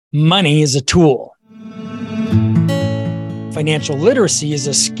Money is a tool. Financial literacy is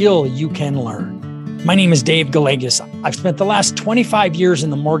a skill you can learn. My name is Dave Gallegos. I've spent the last 25 years in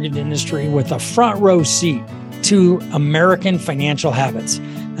the mortgage industry with a front row seat to American financial habits.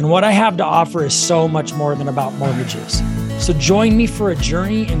 And what I have to offer is so much more than about mortgages. So join me for a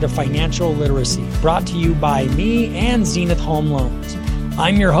journey into financial literacy, brought to you by me and Zenith Home Loans.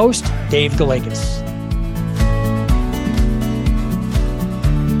 I'm your host, Dave Gallegos.